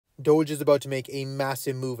Doge is about to make a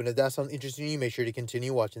massive move, and if that sounds interesting to you, make sure to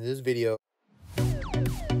continue watching this video.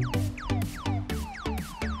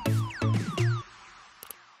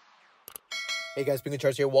 Hey guys, Pingu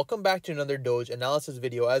Charts here. Welcome back to another Doge analysis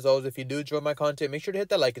video. As always, if you do enjoy my content, make sure to hit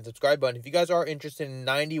that like and subscribe button. If you guys are interested in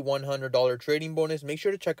 $9,100 trading bonus, make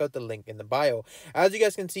sure to check out the link in the bio. As you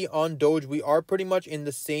guys can see on Doge, we are pretty much in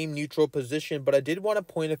the same neutral position, but I did want to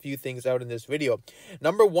point a few things out in this video.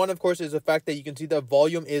 Number one, of course, is the fact that you can see the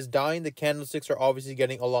volume is dying. The candlesticks are obviously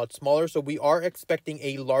getting a lot smaller, so we are expecting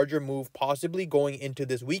a larger move possibly going into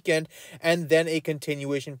this weekend and then a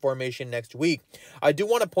continuation formation next week. I do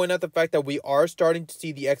want to point out the fact that we are starting to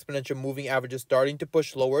see the exponential moving averages starting to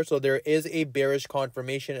push lower, so there is a bearish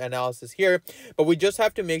confirmation analysis here, but we just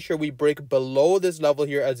have to make sure we break below this level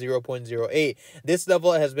here at 0.08. This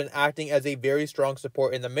level has been acting as a very strong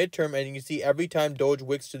support in the midterm, and you can see every time Doge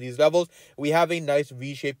wicks to these levels, we have a nice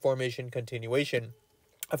V-shaped formation continuation.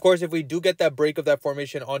 Of course, if we do get that break of that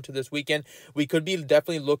formation onto this weekend, we could be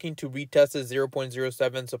definitely looking to retest the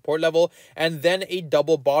 0.07 support level and then a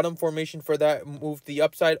double bottom formation for that move to the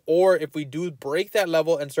upside. Or if we do break that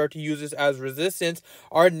level and start to use this as resistance,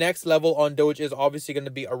 our next level on Doge is obviously going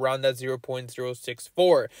to be around that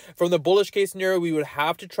 0.064. From the bullish case scenario, we would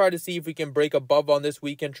have to try to see if we can break above on this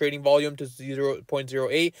weekend trading volume to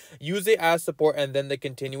 0.08, use it as support, and then the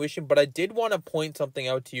continuation. But I did want to point something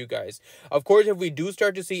out to you guys. Of course, if we do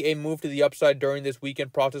start to see a move to the upside during this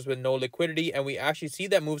weekend process with no liquidity, and we actually see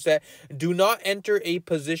that move set, do not enter a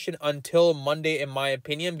position until Monday, in my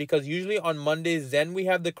opinion, because usually on Mondays then we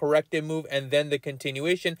have the corrective move and then the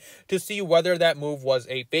continuation to see whether that move was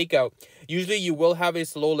a fake out. Usually you will have a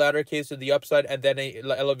slow ladder case to the upside and then a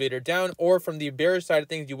elevator down, or from the bearish side of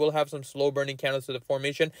things, you will have some slow burning candles to the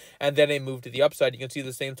formation and then a move to the upside. You can see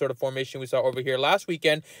the same sort of formation we saw over here last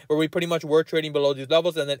weekend, where we pretty much were trading below these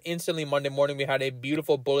levels, and then instantly Monday morning we had a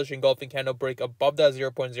beautiful bullish engulfing candle break above that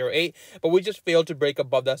 0.08, but we just failed to break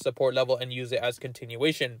above that support level and use it as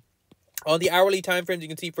continuation. On the hourly time frames, you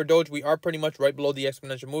can see for Doge, we are pretty much right below the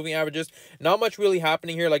exponential moving averages. Not much really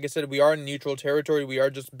happening here. Like I said, we are in neutral territory. We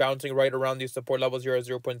are just bouncing right around these support levels here at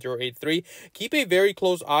 0.083. Keep a very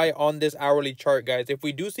close eye on this hourly chart, guys. If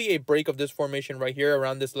we do see a break of this formation right here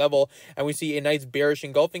around this level, and we see a nice bearish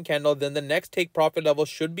engulfing candle, then the next take profit level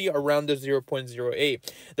should be around the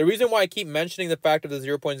 0.08. The reason why I keep mentioning the fact of the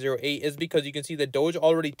 0.08 is because you can see that Doge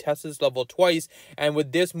already tested this level twice, and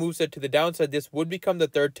with this move set to the downside, this would become the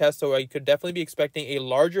third test, so I could definitely be expecting a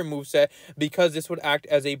larger move set because this would act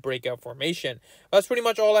as a breakout formation. That's pretty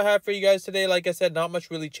much all I have for you guys today. Like I said, not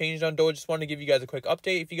much really changed on Doge. Just wanted to give you guys a quick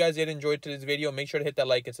update. If you guys did enjoy today's video, make sure to hit that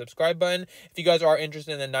like and subscribe button. If you guys are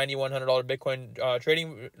interested in the $9,100 Bitcoin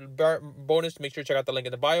trading bonus, make sure to check out the link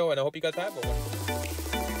in the bio, and I hope you guys have one.